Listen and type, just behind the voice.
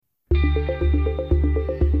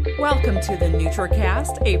Welcome to the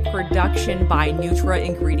NutraCast, a production by Nutra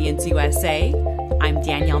Ingredients USA. I'm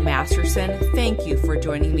Danielle Masterson. Thank you for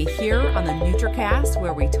joining me here on the NutraCast,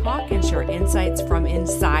 where we talk and share insights from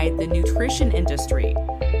inside the nutrition industry.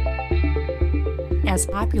 As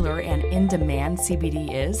popular and in-demand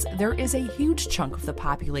CBD is, there is a huge chunk of the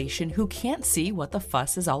population who can't see what the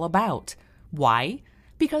fuss is all about. Why?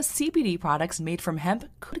 Because CBD products made from hemp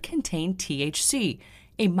could contain THC,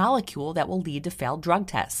 a molecule that will lead to failed drug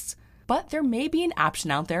tests. But there may be an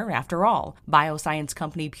option out there after all. Bioscience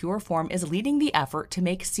company Pureform is leading the effort to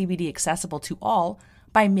make CBD accessible to all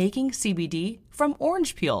by making CBD from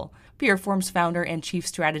orange peel. Pureform's founder and chief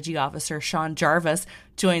strategy officer, Sean Jarvis,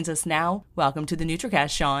 joins us now. Welcome to the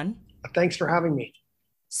NutraCast, Sean. Thanks for having me.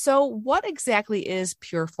 So what exactly is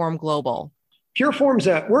Pureform Global? We're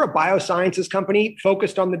a biosciences company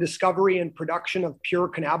focused on the discovery and production of pure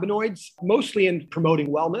cannabinoids, mostly in promoting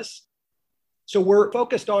wellness. So we're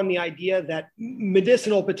focused on the idea that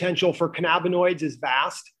medicinal potential for cannabinoids is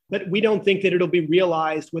vast, but we don't think that it'll be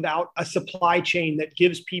realized without a supply chain that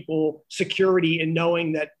gives people security in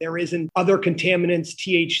knowing that there isn't other contaminants,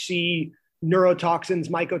 THC, neurotoxins,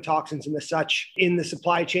 mycotoxins, and the such in the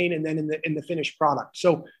supply chain and then in the finished product.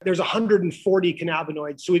 So there's 140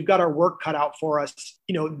 cannabinoids. So we've got our work cut out for us.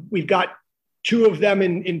 We've got 2 of them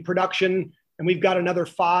in production, and we've got another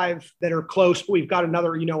 5 that are close. But we've got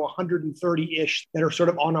another, 130-ish that are sort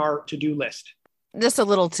of on our to-do list. Just a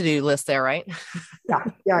little to-do list there, right?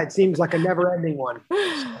 Yeah. It seems like a never-ending one.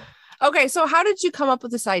 Okay. So how did you come up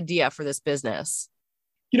with this idea for this business?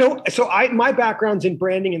 My background's in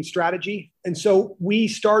branding and strategy. And so we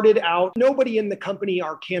started out, nobody in the company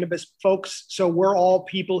are cannabis folks. So we're all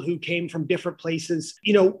people who came from different places.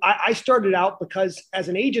 I started out because as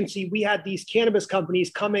an agency, we had these cannabis companies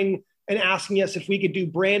coming and asking us if we could do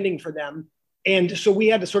branding for them. And so we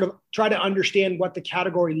had to sort of try to understand what the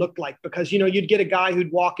category looked like, because, you'd get a guy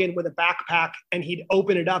who'd walk in with a backpack and he'd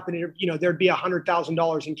open it up and, there'd be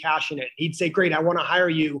 $100,000 in cash in it. He'd say, great, I want to hire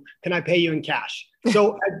you. Can I pay you in cash?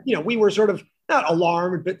 So, we were sort of not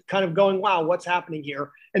alarmed, but kind of going, wow, what's happening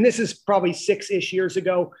here? And this is probably 6-ish years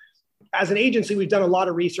ago. As an agency, we've done a lot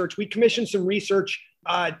of research. We commissioned some research,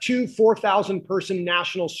 2 4,000 person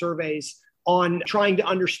national surveys on trying to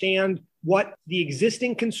understand what the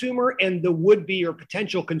existing consumer and the would-be or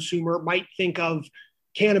potential consumer might think of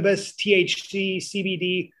cannabis, THC,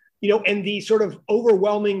 CBD, and the sort of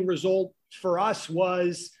overwhelming result for us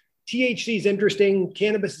was THC is interesting,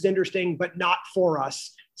 cannabis is interesting, but not for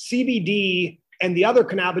us. CBD and the other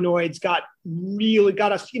cannabinoids got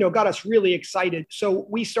us really excited. So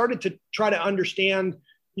we started to try to understand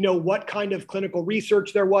what kind of clinical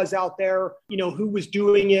research there was out there, who was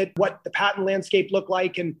doing it, what the patent landscape looked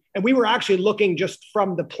like. And we were actually looking just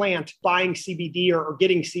from the plant, buying CBD or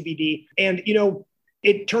getting CBD. And,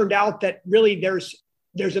 it turned out that really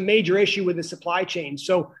there's a major issue with the supply chain.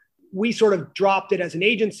 So we sort of dropped it as an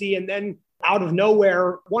agency. And then out of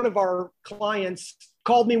nowhere, one of our clients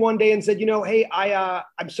called me one day and said, hey,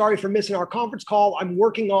 I'm sorry for missing our conference call. I'm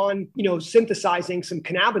working on, synthesizing some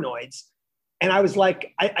cannabinoids. And I was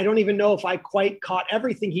like, I don't even know if I quite caught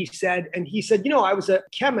everything he said. And he said, I was a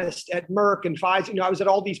chemist at Merck and Pfizer. I was at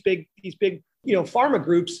all these big, pharma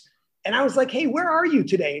groups. And I was like, hey, where are you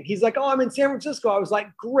today? And he's like, oh, I'm in San Francisco. I was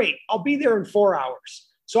like, great, I'll be there in 4 hours.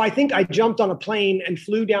 So I think I jumped on a plane and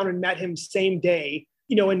flew down and met him same day,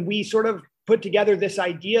 and we sort of put together this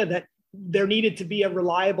idea that there needed to be a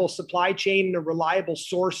reliable supply chain and a reliable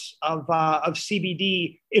source of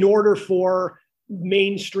CBD in order for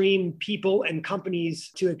mainstream people and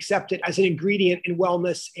companies to accept it as an ingredient in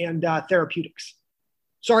wellness and therapeutics.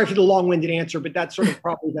 Sorry for the long-winded answer, but that's sort of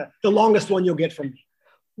probably the longest one you'll get from me.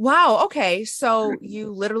 Wow. Okay. So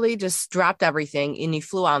you literally just dropped everything and you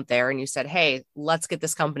flew out there and you said, hey, let's get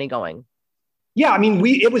this company going. Yeah. I mean,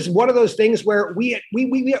 it was one of those things where we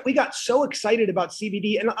got so excited about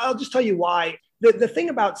CBD, and I'll just tell you why. The thing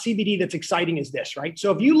about CBD that's exciting is this, right?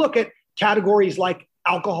 So if you look at categories like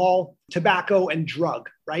alcohol, tobacco, and drug,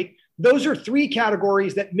 right? Those are 3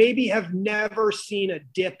 categories that maybe have never seen a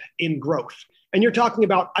dip in growth. And you're talking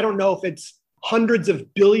about, I don't know if it's hundreds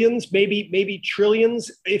of billions, maybe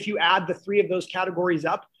trillions. If you add the 3 of those categories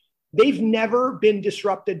up, they've never been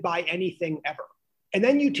disrupted by anything ever. And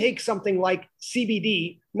then you take something like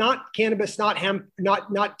CBD, not cannabis, not hemp,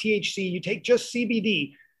 not THC, you take just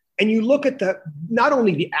CBD, and you look at not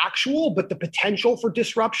only the actual, but the potential for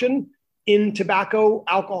disruption in tobacco,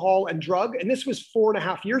 alcohol, and drug. And this was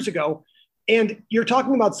 4.5 years ago. And you're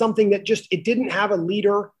talking about something that it didn't have a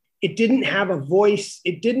leader. It didn't have a voice.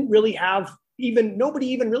 It didn't really have nobody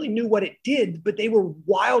even really knew what it did, but they were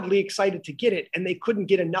wildly excited to get it and they couldn't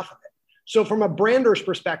get enough of it. So from a brander's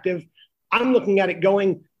perspective, I'm looking at it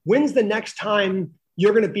going, when's the next time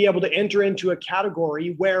you're going to be able to enter into a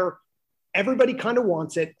category where everybody kind of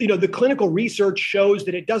wants it? You know, the clinical research shows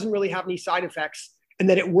that it doesn't really have any side effects and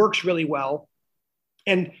that it works really well.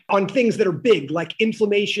 And on things that are big, like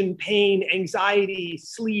inflammation, pain, anxiety,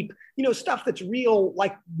 sleep, you know, stuff that's real,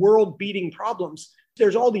 like world-beating problems.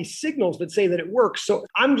 There's all these signals that say that it works. So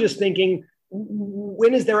I'm just thinking,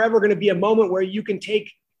 when is there ever going to be a moment where you can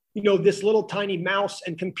take, you know, this little tiny mouse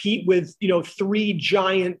and compete with, you know, 3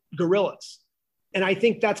 giant gorillas? And I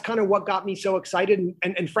think that's kind of what got me so excited.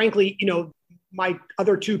 And frankly, you know, my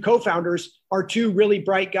other 2 co-founders are 2 really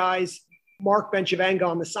bright guys. Mark Benchavanga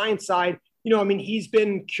on the science side, you know, I mean, he's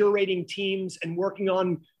been curating teams and working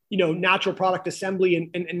on, you know, natural product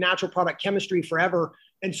assembly and natural product chemistry forever.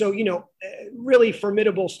 And so, you know, really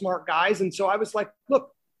formidable, smart guys. And so I was like,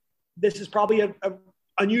 look, this is probably a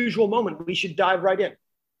unusual moment. We should dive right in.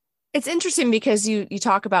 It's interesting because you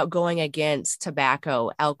talk about going against tobacco,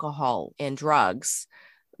 alcohol, and drugs,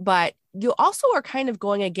 but you also are kind of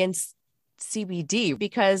going against CBD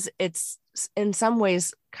because it's in some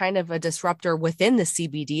ways kind of a disruptor within the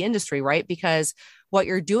CBD industry, right? Because what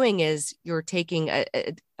you're doing is you're taking a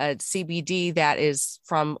CBD that is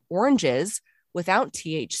from oranges without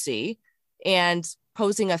THC and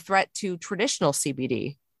posing a threat to traditional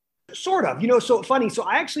CBD. Sort of, you know, so funny. So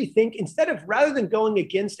I actually think rather than going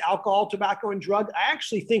against alcohol, tobacco, and drug, I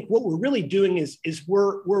actually think what we're really doing is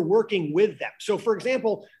we're working with them. So for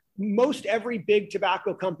example, most every big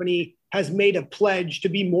tobacco company has made a pledge to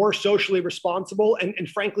be more socially responsible. And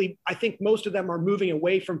frankly, I think most of them are moving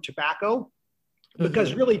away from tobacco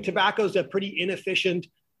because really tobacco is a pretty inefficient,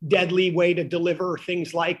 deadly way to deliver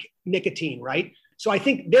things like nicotine, right? So I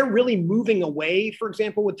think they're really moving away, for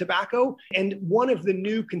example, with tobacco. And one of the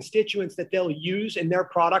new constituents that they'll use in their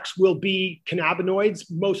products will be cannabinoids,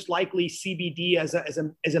 most likely CBD as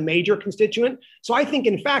a major constituent. So I think,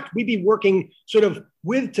 in fact, we'd be working sort of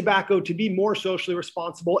with tobacco to be more socially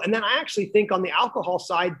responsible. And then I actually think on the alcohol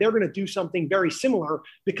side, they're going to do something very similar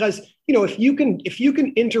because, you know, if you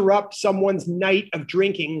can interrupt someone's night of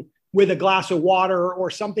drinking with a glass of water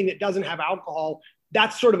or something that doesn't have alcohol,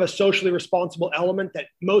 that's sort of a socially responsible element that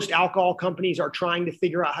most alcohol companies are trying to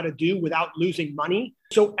figure out how to do without losing money.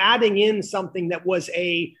 So adding in something that was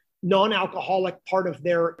a non-alcoholic part of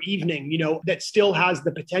their evening, you know, that still has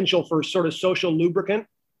the potential for sort of social lubricant,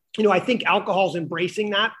 you know, I think alcohol's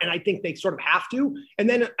embracing that. And I think they sort of have to. And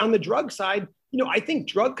then on the drug side, you know, I think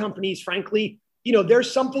drug companies, frankly, you know, there's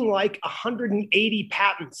something like 180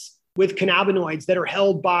 patents with cannabinoids that are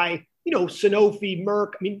held by, you know, Sanofi,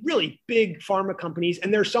 Merck, I mean, really big pharma companies.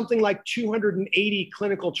 And there's something like 280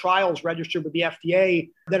 clinical trials registered with the FDA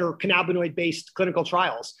that are cannabinoid-based clinical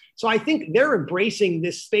trials. So I think they're embracing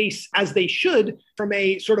this space as they should from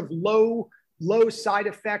a sort of low side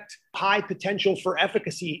effect, high potential for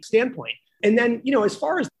efficacy standpoint. And then, you know, as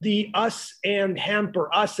far as the us and hemp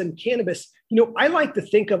or us and cannabis, you know, I like to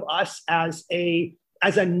think of us as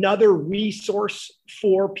another resource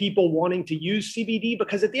for people wanting to use CBD,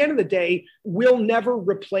 because at the end of the day, we'll never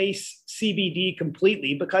replace CBD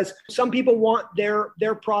completely because some people want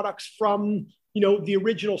their products from, you know, the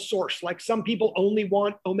original source. Like some people only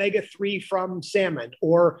want omega-3 from salmon,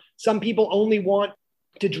 or some people only want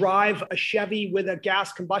to drive a Chevy with a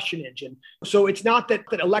gas combustion engine. So it's not that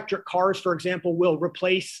electric cars, for example, will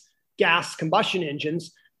replace gas combustion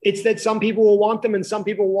engines. It's that some people will want them and some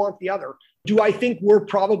people want the other. Do I think we're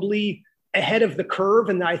probably ahead of the curve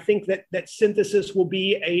and I think that synthesis will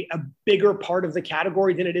be a bigger part of the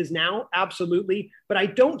category than it is now? Absolutely. But I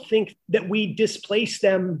don't think that we displace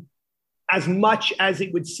them as much as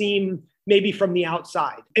it would seem maybe from the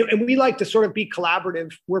outside. And we like to sort of be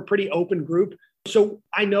collaborative. We're a pretty open group. So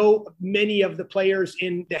I know many of the players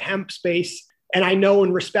in the hemp space, and I know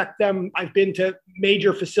and respect them. I've been to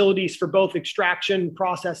major facilities for both extraction,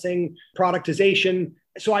 processing, productization.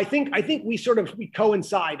 So I think we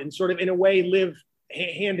coincide and sort of in a way live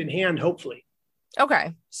hand in hand, hopefully.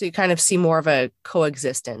 Okay. So you kind of see more of a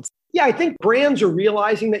coexistence. Yeah, I think brands are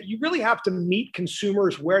realizing that you really have to meet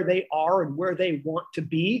consumers where they are and where they want to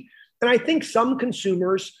be. And I think some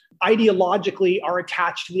consumers ideologically are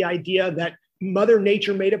attached to the idea that Mother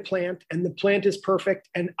Nature made a plant and the plant is perfect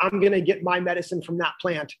and I'm going to get my medicine from that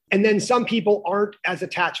plant. And then some people aren't as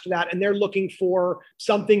attached to that and they're looking for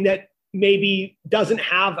something that maybe doesn't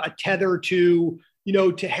have a tether to, you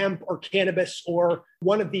know, to hemp or cannabis or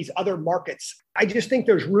one of these other markets. I just think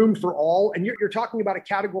there's room for all. And you're talking about a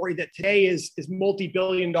category that today is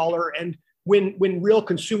multi-billion dollar. And when real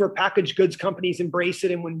consumer packaged goods companies embrace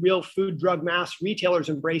it and when real food, drug, mass retailers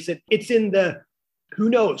embrace it, it's in the who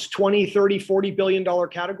knows, 20, 30, $40 billion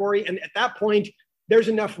category. And at that point, there's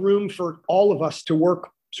enough room for all of us to work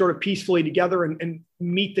sort of peacefully together and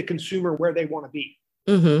meet the consumer where they want to be.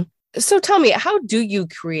 Mm-hmm. So tell me, how do you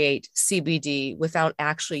create CBD without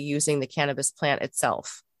actually using the cannabis plant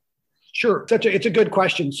itself? Sure. It's a good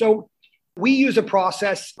question. So we use a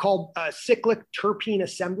process called cyclic terpene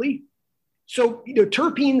assembly. So,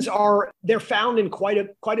 terpenes they're found in quite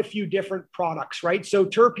a few different products, right? So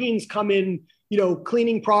terpenes come in,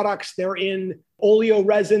 cleaning products. They're in oleo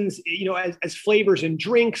resins, as flavors in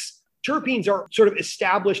drinks. Terpenes are sort of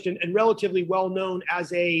established and relatively well known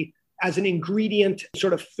as an ingredient,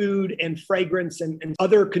 sort of food and fragrance and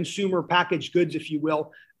other consumer packaged goods, if you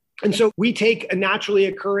will. And so we take a naturally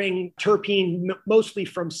occurring terpene, mostly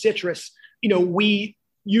from citrus. We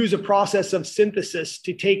use a process of synthesis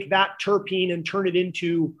to take that terpene and turn it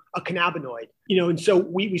into a cannabinoid. And so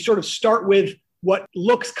we sort of start with what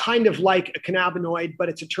looks kind of like a cannabinoid, but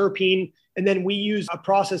it's a terpene. And then we use a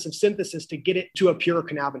process of synthesis to get it to a pure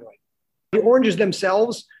cannabinoid. The oranges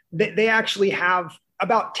themselves, they actually have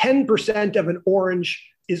about 10% of an orange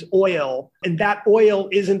is oil, and that oil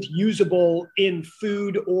isn't usable in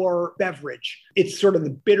food or beverage. It's sort of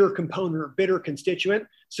the bitter component or bitter constituent.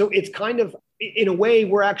 So it's kind of, in a way,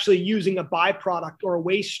 we're actually using a byproduct or a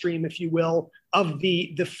waste stream, if you will, of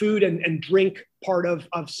the food and drink part of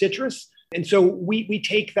citrus. And so we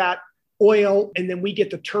take that oil and then we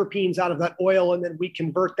get the terpenes out of that oil, and then we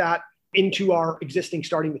convert that into our existing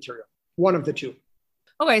starting material, one of the two.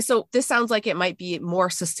 Okay, so this sounds like it might be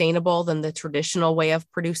more sustainable than the traditional way of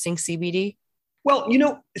producing CBD. Well,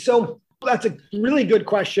 so that's a really good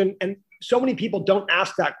question. And so many people don't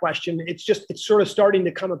ask that question. It's sort of starting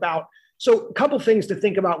to come about. So a couple things to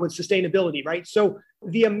think about with sustainability, right? So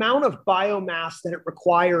the amount of biomass that it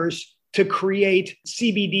requires to create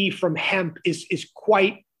CBD from hemp is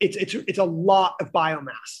quite, it's a lot of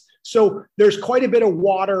biomass. So there's quite a bit of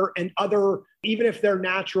water and other, even if they're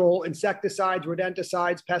natural, insecticides,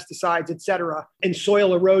 rodenticides, pesticides, et cetera, and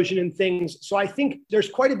soil erosion and things. So I think there's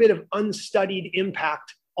quite a bit of unstudied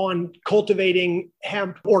impact on cultivating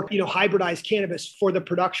hemp or, hybridized cannabis for the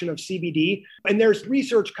production of CBD. And there's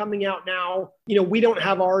research coming out now. We don't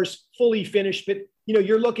have ours fully finished, but,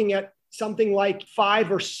 you're looking at something like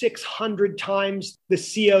 500 or 600 times the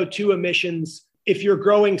CO2 emissions if you're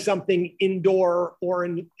growing something indoor or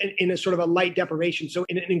in a sort of a light deprivation. So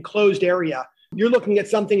in an enclosed area, you're looking at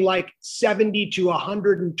something like 70 to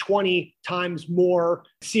 120 times more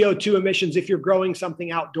CO2 emissions if you're growing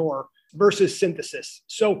something outdoor versus synthesis.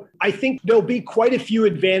 So I think there'll be quite a few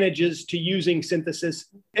advantages to using synthesis.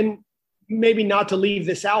 And maybe not to leave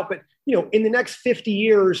this out, but in the next 50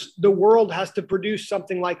 years, the world has to produce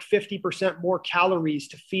something like 50% more calories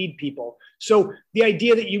to feed people. So the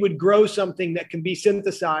idea that you would grow something that can be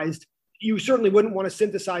synthesized, you certainly wouldn't want to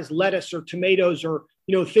synthesize lettuce or tomatoes or,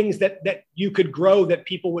 things that you could grow that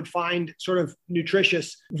people would find sort of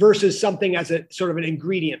nutritious versus something as a sort of an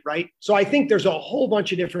ingredient, right? So I think there's a whole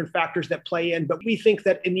bunch of different factors that play in, but we think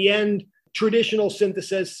that in the end, traditional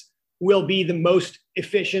synthesis will be the most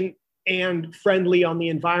efficient and friendly on the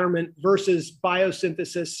environment versus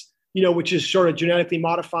biosynthesis, which is sort of genetically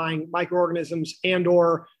modifying microorganisms and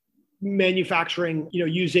or manufacturing,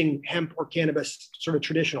 using hemp or cannabis, sort of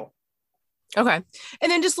traditional. Okay.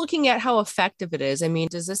 And then just looking at how effective it is, I mean,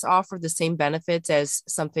 does this offer the same benefits as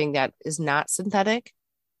something that is not synthetic?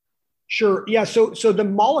 Sure. Yeah. So the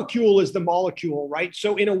molecule is the molecule, right?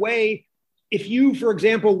 So in a way, if you, for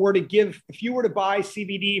example, if you were to buy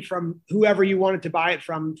CBD from whoever you wanted to buy it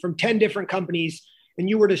from 10 different companies, and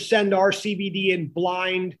you were to send our CBD in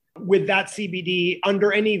blind with that CBD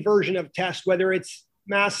under any version of test, whether it's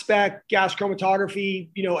mass spec, gas chromatography,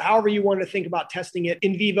 however you want to think about testing it,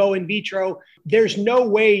 in vivo, in vitro, there's no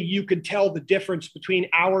way you could tell the difference between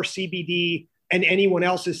our CBD and anyone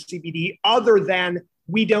else's CBD other than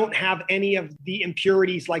we don't have any of the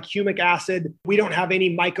impurities like humic acid. We don't have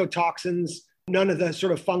any mycotoxins, none of the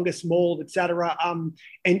sort of fungus, mold, et cetera.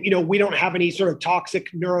 And we don't have any sort of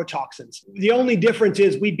toxic neurotoxins. The only difference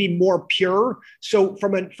is we'd be more pure. So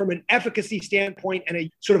from an efficacy standpoint and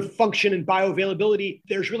a sort of function and bioavailability,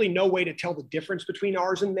 there's really no way to tell the difference between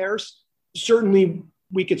ours and theirs. Certainly,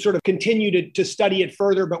 we could sort of continue to study it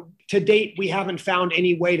further, but to date, we haven't found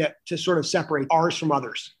any way to sort of separate ours from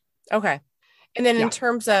others. Okay. And then in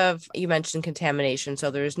terms of, you mentioned contamination. So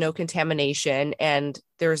there's no contamination and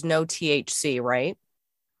there's no THC, right?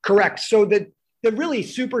 Correct. So the really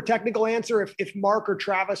super technical answer, if Mark or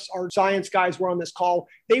Travis, our science guys, were on this call,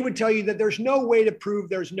 they would tell you that there's no way to prove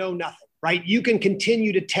there's no nothing, right? You can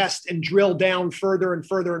continue to test and drill down further and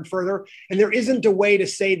further and further. And there isn't a way to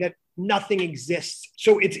say that nothing exists.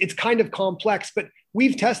 So it's kind of complex, but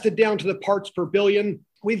we've tested down to the parts per billion.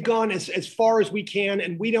 We've gone as far as we can,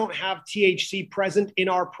 and we don't have THC present in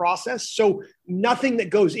our process. So nothing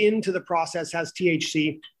that goes into the process has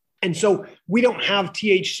THC. And so we don't have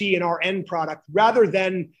THC in our end product. Rather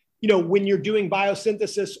than, when you're doing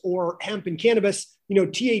biosynthesis or hemp and cannabis,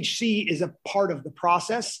 THC is a part of the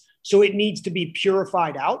process. So it needs to be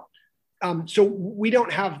purified out. So we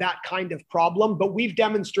don't have that kind of problem, but we've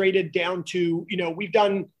demonstrated down to, we've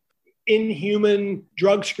done in-human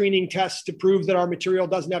drug screening tests to prove that our material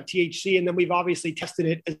doesn't have THC. And then we've obviously tested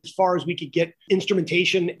it as far as we could get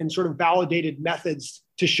instrumentation and sort of validated methods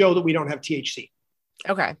to show that we don't have THC.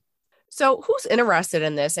 Okay. So who's interested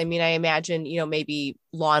in this? I mean, I imagine, maybe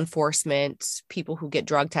law enforcement, people who get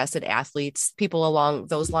drug tested, athletes, people along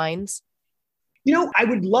those lines. I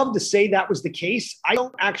would love to say that was the case. I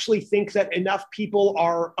don't actually think that enough people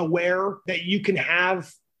are aware that you can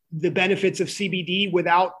have the benefits of CBD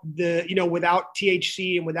without without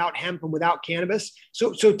THC and without hemp and without cannabis.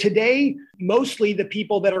 So today, mostly the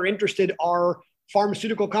people that are interested are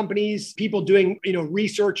pharmaceutical companies, people doing,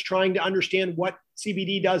 research, trying to understand what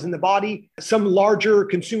CBD does in the body. Some larger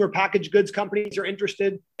consumer packaged goods companies are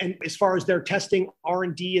interested. And as far as their testing,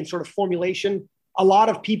 R&D and sort of formulation, a lot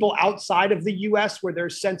of people outside of the US where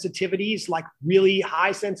there's sensitivities, like really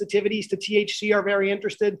high sensitivities to THC, are very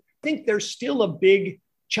interested. I think there's still a big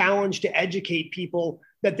challenge to educate people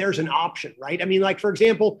that there's an option, right? I mean, like, for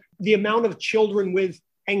example, the amount of children with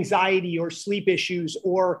anxiety or sleep issues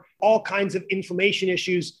or all kinds of inflammation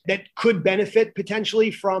issues that could benefit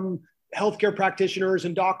potentially from healthcare practitioners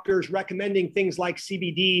and doctors recommending things like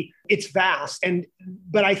CBD, it's vast.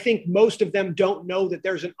 But I think most of them don't know that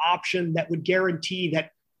there's an option that would guarantee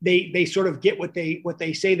that they sort of get what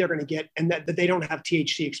they say they're going to get, and that they don't have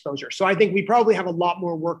THC exposure. So I think we probably have a lot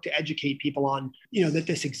more work to educate people on, that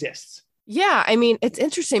this exists. Yeah. I mean, it's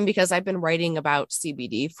interesting because I've been writing about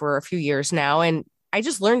CBD for a few years now, and I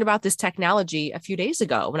just learned about this technology a few days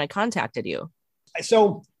ago when I contacted you.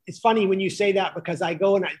 So it's funny when you say that, because I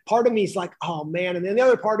go and part of me is like, oh man. And then the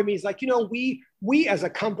other part of me is like, we as a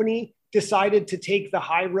company decided to take the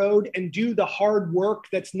high road and do the hard work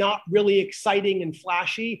that's not really exciting and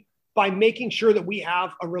flashy by making sure that we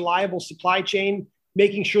have a reliable supply chain,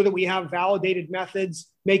 making sure that we have validated methods,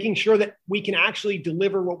 making sure that we can actually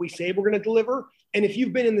deliver what we say we're going to deliver. And if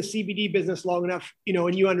you've been in the CBD business long enough,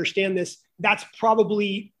 and you understand this, that's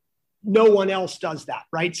probably no one else does that,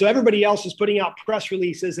 right? So everybody else is putting out press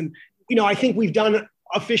releases. And, I think we've done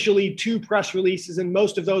officially 2 press releases, and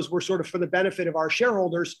most of those were sort of for the benefit of our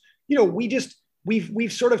shareholders.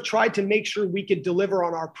 We've sort of tried to make sure we could deliver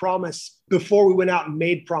on our promise before we went out and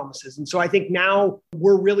made promises. And so I think now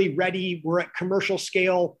we're really ready. We're at commercial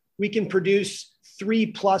scale. We can produce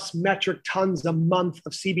 3+ metric tons a month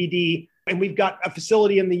of CBD. And we've got a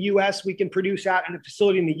facility in the US we can produce at, and a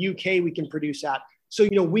facility in the UK we can produce at. So,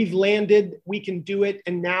 we've landed, we can do it.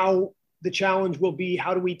 And now the challenge will be,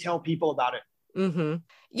 how do we tell people about it? Mm-hmm.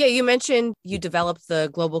 Yeah, you mentioned you developed the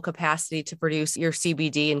global capacity to produce your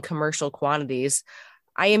CBD in commercial quantities.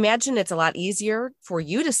 I imagine it's a lot easier for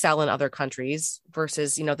you to sell in other countries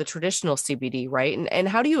versus, the traditional CBD, right? And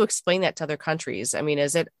how do you explain that to other countries? I mean,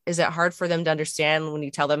 is it hard for them to understand when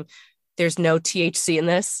you tell them there's no THC in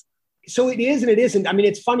this? So it is and it isn't. I mean,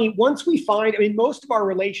 it's funny. Once we find, most of our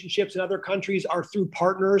relationships in other countries are through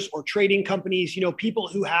partners or trading companies, people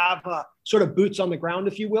who have sort of boots on the ground,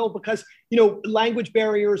 if you will, because, language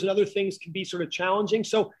barriers and other things can be sort of challenging.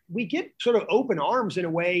 So we get sort of open arms in a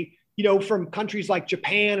way, from countries like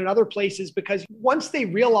Japan and other places, because once they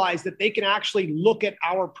realize that they can actually look at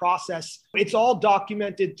our process, it's all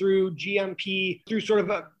documented through GMP, through sort of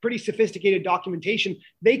a pretty sophisticated documentation.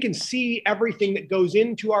 They can see everything that goes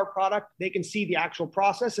into our product. They can see the actual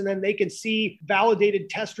process, and then they can see validated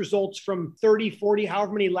test results from 30, 40,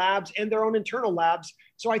 however many labs, and their own internal labs.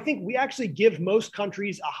 So I think we actually give most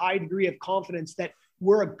countries a high degree of confidence that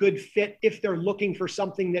we're a good fit if they're looking for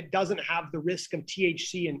something that doesn't have the risk of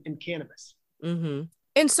THC and cannabis. Mm-hmm.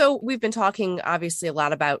 And so we've been talking obviously a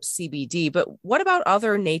lot about CBD, but what about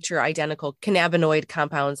other nature identical cannabinoid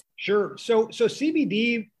compounds? Sure. So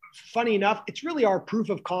CBD, funny enough, it's really our proof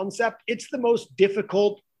of concept. It's the most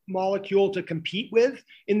difficult molecule to compete with,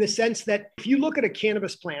 in the sense that if you look at a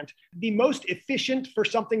cannabis plant, the most efficient for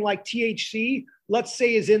something like THC, let's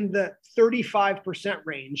say, is in the 35%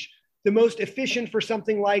 range. The most efficient for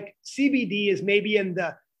something like CBD is maybe in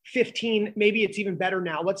the 15, maybe it's even better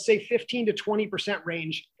now, let's say 15 to 20%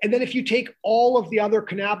 range. And then if you take all of the other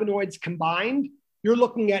cannabinoids combined, you're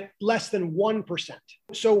looking at less than 1%.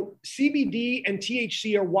 So CBD and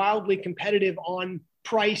THC are wildly competitive on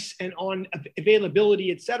price and on availability,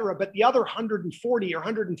 et cetera. But the other 140 or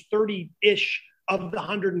 130-ish of the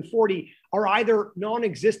 140 are either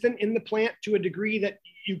non-existent in the plant to a degree that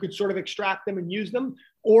you could sort of extract them and use them,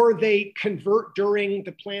 or they convert during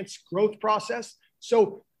the plant's growth process.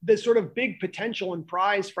 So the sort of big potential and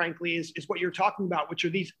prize, frankly, is what you're talking about, which are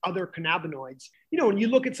these other cannabinoids. When you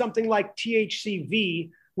look at something like THCV,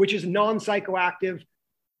 which is non-psychoactive,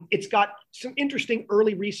 it's got some interesting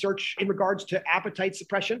early research in regards to appetite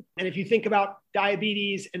suppression. And if you think about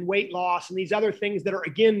diabetes and weight loss and these other things that are,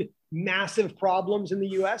 again, massive problems in the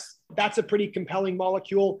US, that's a pretty compelling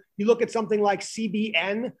molecule. You look at something like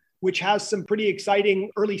CBN, which has some pretty exciting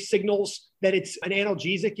early signals that it's an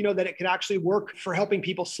analgesic, that it could actually work for helping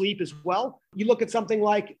people sleep as well. You look at something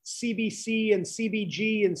like CBC and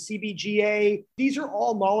CBG and CBGA. These are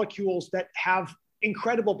all molecules that have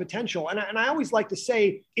incredible potential. And I always like to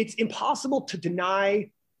say it's impossible to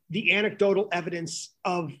deny the anecdotal evidence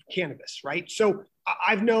of cannabis, right? So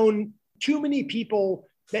I've known too many people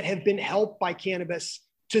that have been helped by cannabis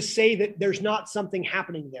to say that there's not something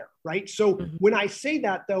happening there, right? So when I say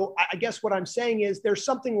that, though, I guess what I'm saying is there's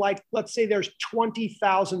something like, let's say there's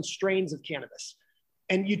 20,000 strains of cannabis,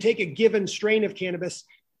 and you take a given strain of cannabis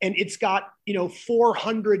and it's got,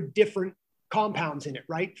 400 different compounds in it,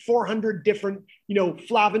 right? 400 different,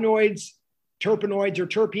 flavonoids, terpenoids or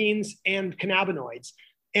terpenes, and cannabinoids.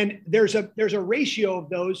 And there's a ratio of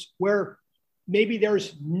those where maybe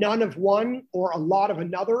there's none of one or a lot of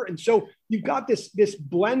another. And so you've got this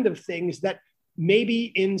blend of things that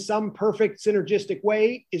maybe in some perfect synergistic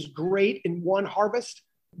way is great in one harvest,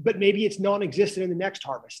 but maybe it's non-existent in the next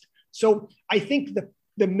harvest. So I think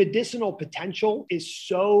the medicinal potential is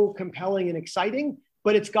so compelling and exciting,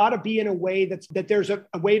 but it's got to be in a way that there's a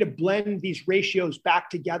way to blend these ratios back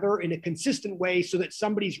together in a consistent way so that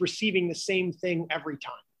somebody's receiving the same thing every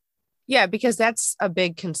time. Yeah, because that's a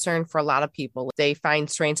big concern for a lot of people. They find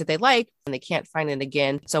strains that they like and they can't find it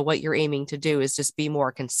again. So what you're aiming to do is just be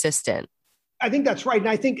more consistent. I think that's right. And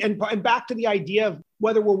I think, and back to the idea of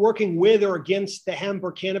whether we're working with or against the hemp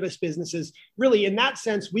or cannabis businesses, really in that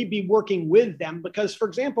sense, we'd be working with them because, for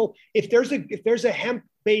example, if there's a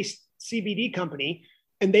hemp-based CBD company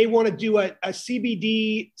and they want to do a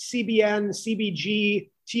CBD, CBN, CBG,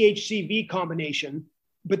 THCV combination,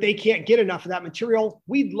 but they can't get enough of that material,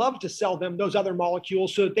 we'd love to sell them those other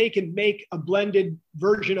molecules so that they can make a blended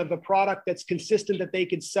version of the product that's consistent that they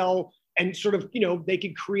could sell and sort of, they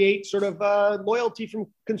could create sort of loyalty from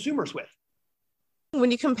consumers with.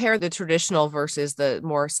 When you compare the traditional versus the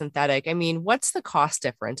more synthetic, what's the cost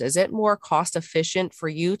difference? Is it more cost efficient for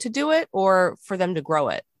you to do it or for them to grow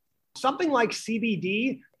it? Something like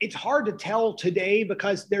CBD, it's hard to tell today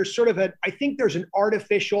because there's sort of I think there's an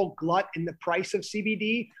artificial glut in the price of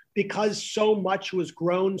CBD because so much was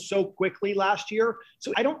grown so quickly last year.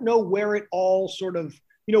 So I don't know where it all sort of,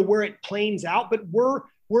 where it planes out, but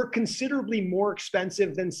we're considerably more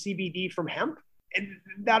expensive than CBD from hemp. And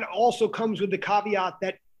that also comes with the caveat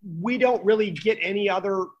that we don't really get any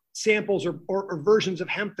other samples or versions of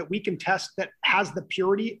hemp that we can test that has the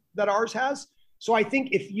purity that ours has. So I think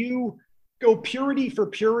if you go purity for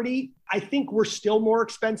purity, I think we're still more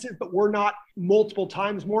expensive, but we're not multiple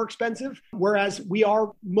times more expensive. Whereas we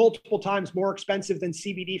are multiple times more expensive than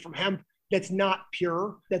CBD from hemp that's not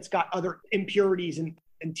pure, that's got other impurities and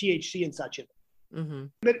THC and such in it. Mm-hmm.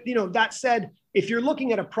 But, that said, if you're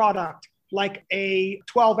looking at a product like a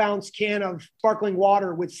 12-ounce can of sparkling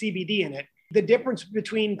water with CBD in it, the difference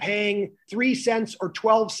between paying 3 cents or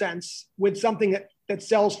 12 cents with something that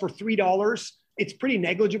sells for $3, it's pretty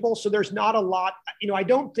negligible. So there's not a lot, I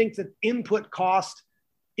don't think that input cost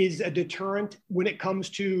is a deterrent when it comes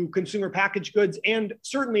to consumer packaged goods. And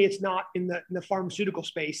certainly it's not in the pharmaceutical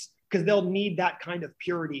space because they'll need that kind of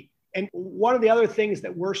purity. And one of the other things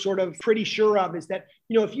that we're sort of pretty sure of is that,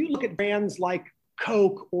 if you look at brands like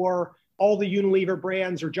Coke or all the Unilever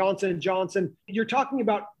brands or Johnson & Johnson, you're talking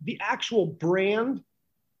about the actual brand.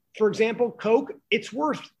 For example, Coke, it's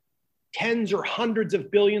worth tens or hundreds of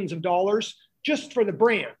billions of dollars just for the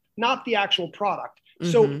brand, not the actual product.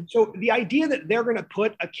 Mm-hmm. So the idea that they're going to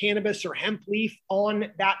put a cannabis or hemp leaf on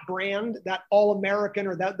that brand, that All-American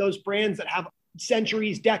or those brands that have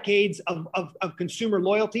centuries, decades of consumer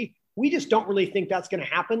loyalty, we just don't really think that's going to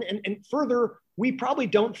happen. And further, we probably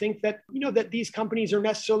don't think that, that these companies are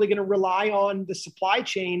necessarily going to rely on the supply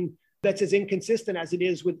chain that's as inconsistent as it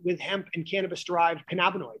is with hemp and cannabis-derived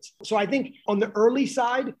cannabinoids. So I think on the early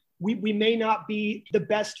side, we may not be the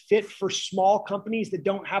best fit for small companies that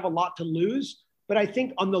don't have a lot to lose. But I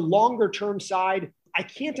think on the longer term side, I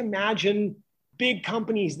can't imagine big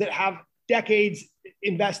companies that have decades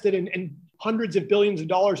invested and hundreds of billions of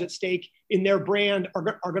dollars at stake in their brand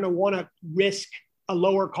are going to want to risk a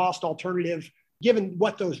lower cost alternative given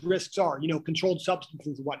what those risks are, controlled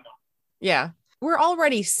substances and whatnot. Yeah. We're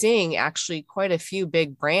already seeing actually quite a few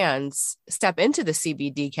big brands step into the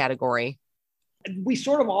CBD category. We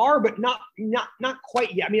sort of are, but not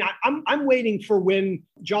quite yet. I mean, I'm waiting for when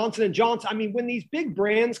Johnson & Johnson, when these big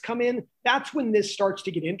brands come in, that's when this starts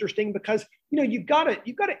to get interesting, because, you've got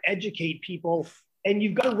to educate people, and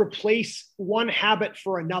you've got to replace one habit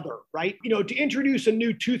for another, right? To introduce a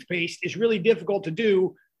new toothpaste is really difficult to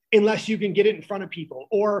do unless you can get it in front of people,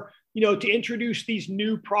 or, to introduce these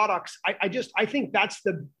new products. I think that's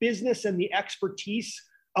the business and the expertise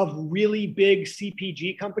of really big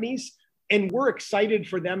CPG companies. And we're excited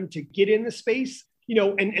for them to get in the space,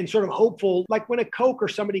 and sort of hopeful, like when a Coke or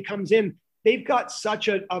somebody comes in, they've got such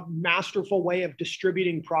a masterful way of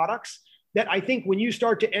distributing products that I think when you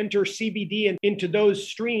start to enter CBD and into those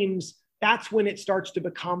streams, that's when it starts to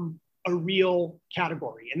become a real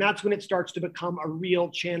category. And that's when it starts to become a real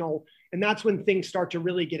channel. And that's when things start to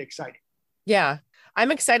really get exciting. Yeah.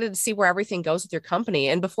 I'm excited to see where everything goes with your company.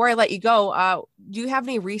 And before I let you go, do you have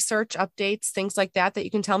any research updates, things like that you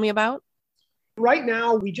can tell me about? Right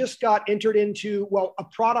now, we just got entered into, a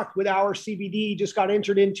product with our CBD just got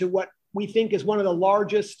entered into what we think is one of the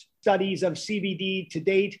largest studies of CBD to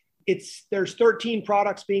date. There's 13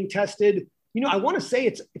 products being tested. I want to say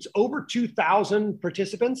it's over 2,000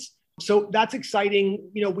 participants. So that's exciting.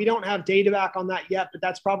 We don't have data back on that yet, but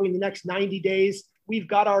that's probably in the next 90 days. We've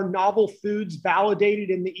got our novel foods validated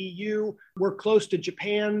in the EU. We're close to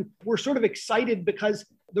Japan. We're sort of excited because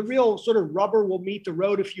the real sort of rubber will meet the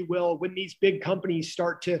road, if you will, when these big companies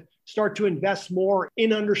start to invest more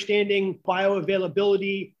in understanding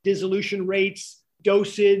bioavailability, dissolution rates,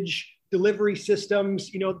 dosage, delivery systems.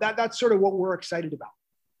 That's sort of what we're excited about.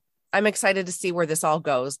 I'm excited to see where this all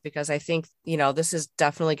goes, because I think, this is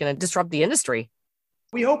definitely going to disrupt the industry.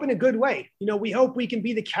 We hope in a good way. We hope we can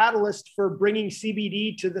be the catalyst for bringing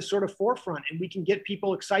CBD to the sort of forefront, and we can get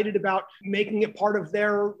people excited about making it part of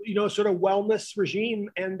their, sort of wellness regime,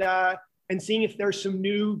 and seeing if there's some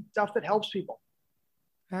new stuff that helps people.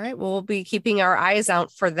 All right. Well, we'll be keeping our eyes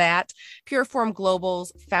out for that. Pureform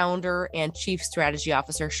Global's founder and chief strategy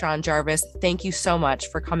officer, Sean Jarvis, thank you so much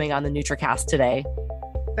for coming on the NutraCast today.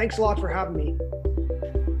 Thanks a lot for having me.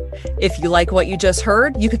 If you like what you just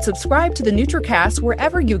heard, you could subscribe to the NutraCast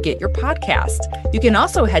wherever you get your podcast. You can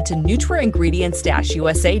also head to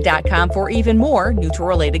nutraingredients-usa.com for even more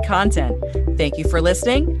Nutra-related content. Thank you for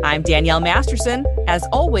listening. I'm Danielle Masterson. As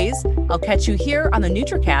always, I'll catch you here on the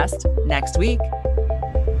NutraCast next week.